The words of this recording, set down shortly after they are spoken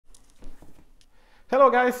Hello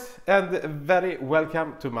guys, and very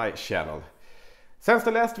welcome to my channel. Since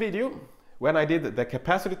the last video, when I did the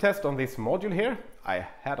capacity test on this module here, I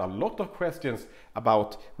had a lot of questions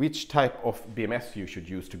about which type of BMS you should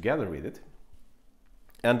use together with it.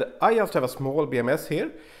 And I just have a small BMS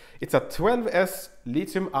here. It's a 12S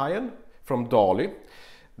lithium ion from Dali.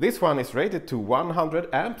 This one is rated to 100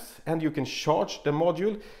 amps and you can charge the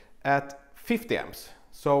module at 50 amps.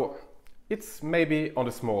 So it's maybe on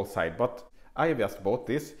the small side, but I have just bought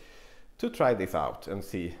this to try this out and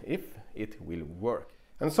see if it will work.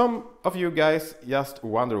 And some of you guys just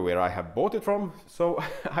wonder where I have bought it from. So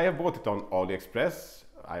I have bought it on AliExpress.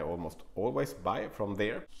 I almost always buy from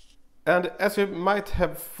there. And as you might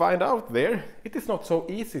have found out there, it is not so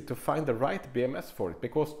easy to find the right BMS for it,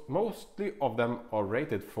 because mostly of them are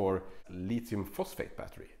rated for lithium phosphate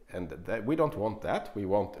battery. And we don't want that. We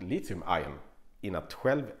want lithium ion in a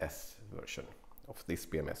 12S version of this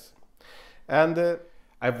BMS. And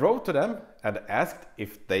I wrote to them and asked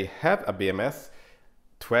if they have a BMS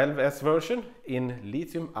 12S version in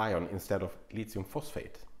lithium ion instead of lithium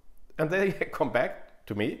phosphate. And they come back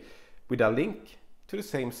to me with a link to the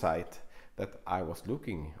same site that I was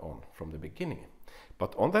looking on from the beginning.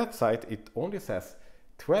 But on that site it only says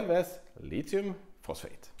 12S lithium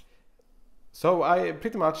phosphate. So I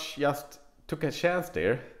pretty much just took a chance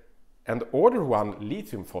there and ordered one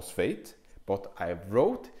lithium phosphate, but I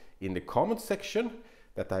wrote in the comment section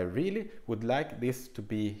that I really would like this to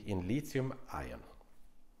be in lithium ion.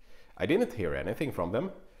 I didn't hear anything from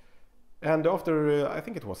them, and after I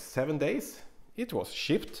think it was 7 days it was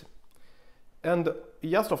shipped, and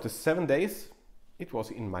just after 7 days it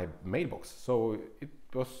was in my mailbox, so it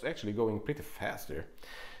was actually going pretty fast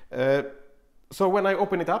there. So when I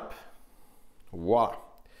open it up, wow,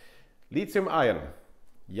 lithium ion,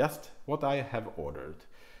 just what I have ordered.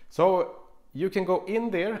 So you can go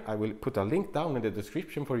in there. I will put a link down in the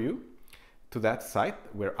description for you to that site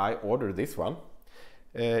where I ordered this one.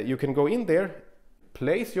 You can go in there,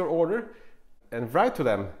 place your order and write to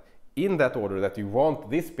them in that order that you want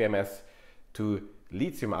this BMS to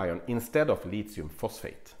lithium ion instead of lithium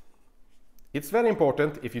phosphate. It's very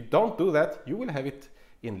important. If you don't do that, you will have it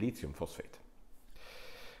in lithium phosphate.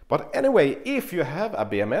 But anyway, if you have a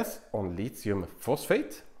BMS on lithium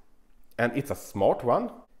phosphate and it's a smart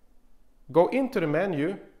one, go into the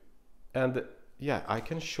menu and yeah, I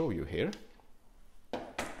can show you here.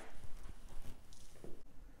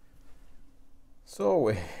 So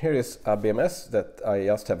here is a BMS that I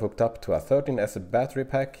just have hooked up to a 13S battery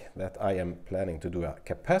pack that I am planning to do a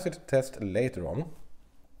capacity test later on.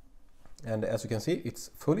 And as you can see,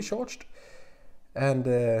 it's fully charged. And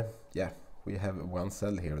yeah, we have one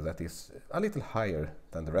cell here that is a little higher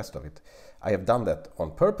than the rest of it. I have done that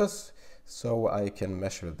on purpose, so I can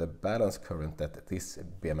measure the balance current that this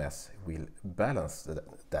BMS will balance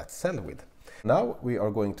that cell with. Now we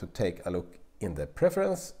are going to take a look in the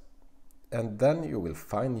preference, and then you will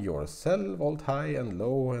find your cell volt high and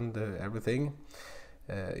low and everything.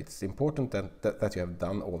 It's important that you have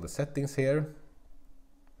done all the settings here.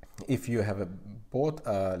 If you have bought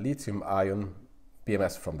a lithium ion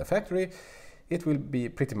BMS from the factory, it will be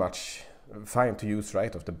pretty much fine to use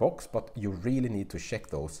right off the box, but you really need to check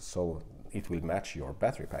those so it will match your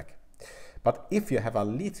battery pack. But if you have a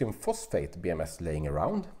lithium phosphate BMS laying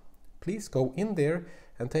around, please go in there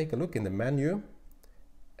and take a look in the menu.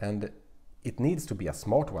 And it needs to be a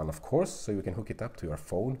smart one, of course, so you can hook it up to your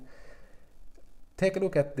phone. Take a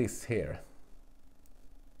look at this here.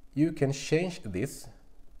 You can change this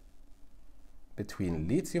between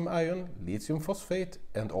lithium ion, lithium phosphate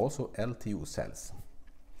and also LTO cells.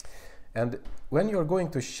 And when you're going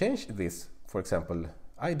to change this, for example,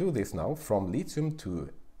 I do this now from lithium to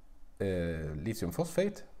lithium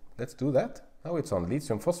phosphate. Let's do that. Now it's on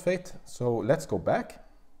lithium phosphate, so let's go back.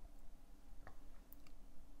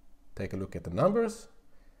 Take a look at the numbers.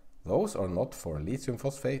 Those are not for lithium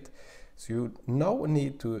phosphate. So you now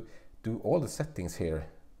need to do all the settings here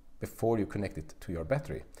before you connect it to your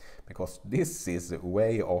battery, because this is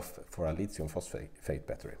way off for a lithium phosphate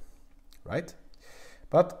battery, right?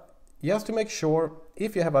 But just to make sure,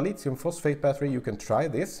 if you have a lithium phosphate battery, you can try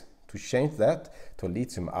this to change that to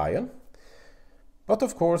lithium ion. But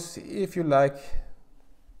of course, if you like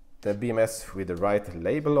the BMS with the right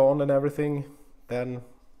label on and everything, then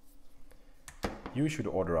you should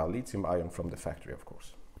order a lithium ion from the factory, of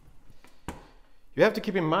course. You have to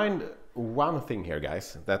keep in mind one thing here,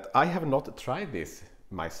 guys, that I have not tried this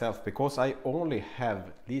myself because I only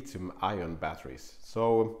have lithium ion batteries.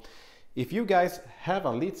 So if you guys have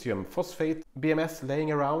a lithium phosphate BMS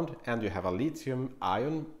laying around and you have a lithium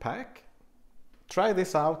ion pack, try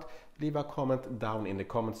this out. Leave a comment down in the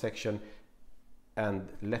comment section and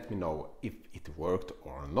let me know if it worked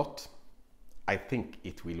or not. I think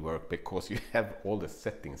it will work because you have all the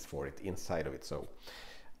settings for it inside of it, so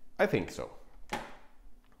I think so.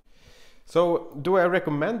 So do I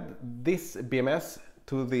recommend this BMS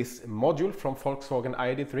to this module from Volkswagen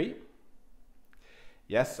ID.3?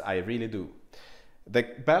 Yes, I really do. The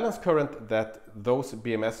balance current that those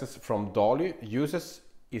BMSs from Dali uses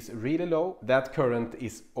is really low. That current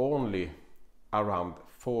is only around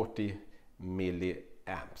 40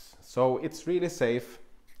 milliamps. So it's really safe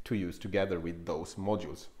to use together with those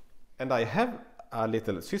modules. And I have a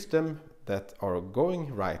little system that are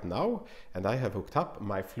going right now, and I have hooked up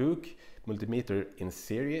my Fluke multimeter in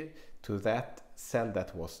series to that cell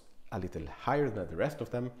that was a little higher than the rest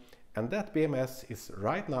of them, and that BMS is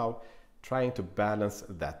right now trying to balance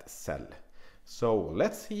that cell. So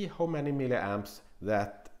let's see how many milliamps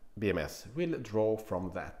that BMS will draw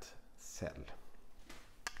from that cell.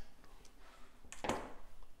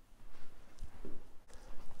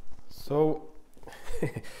 So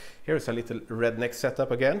here's a little redneck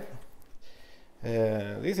setup again.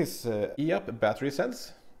 This is EAP battery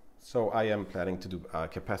cells. So I am planning to do a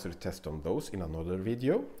capacity test on those in another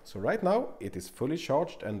video. So right now it is fully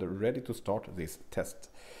charged and ready to start this test.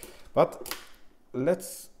 But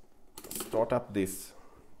let's start up this.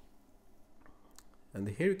 And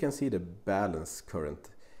here you can see the balance current.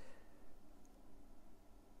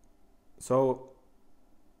 So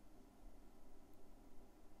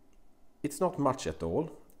it's not much at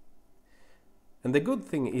all. And the good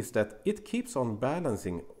thing is that it keeps on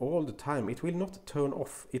balancing all the time. It will not turn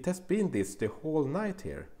off. It has been this the whole night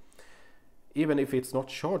here, even if it's not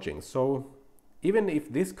charging. So even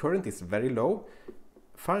if this current is very low,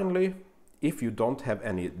 finally, if you don't have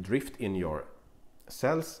any drift in your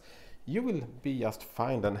cells, you will be just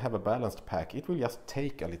fine and have a balanced pack. It will just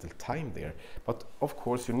take a little time there. But of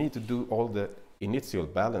course you need to do all the initial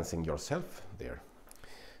balancing yourself there.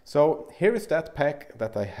 So here is that pack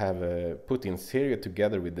that I have put in series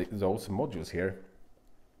together with those modules here,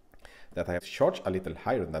 that I have charged a little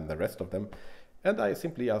higher than the rest of them, and I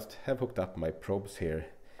simply just have hooked up my probes here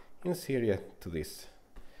in series to this,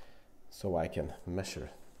 so I can measure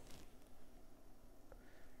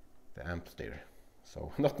the amps there.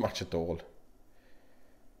 So not much at all.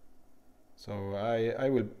 So I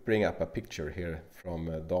will bring up a picture here from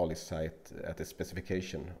Dali's site at the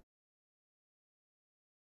specification.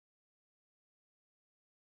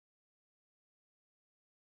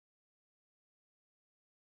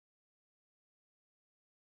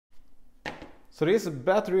 So this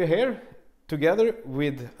battery here, together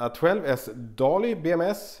with a 12S Dali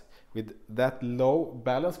BMS with that low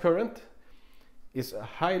balance current, is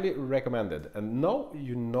highly recommended. And now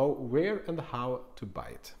you know where and how to buy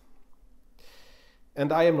it.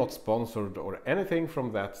 And I am not sponsored or anything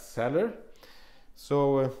from that seller,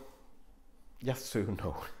 so just so you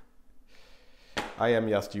know, I am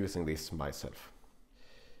just using this myself.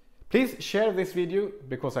 Please share this video,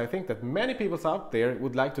 because I think that many people out there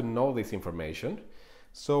would like to know this information,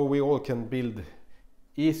 so we all can build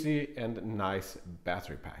easy and nice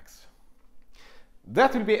battery packs.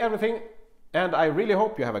 That will be everything, and I really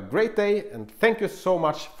hope you have a great day, and thank you so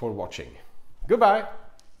much for watching. Goodbye!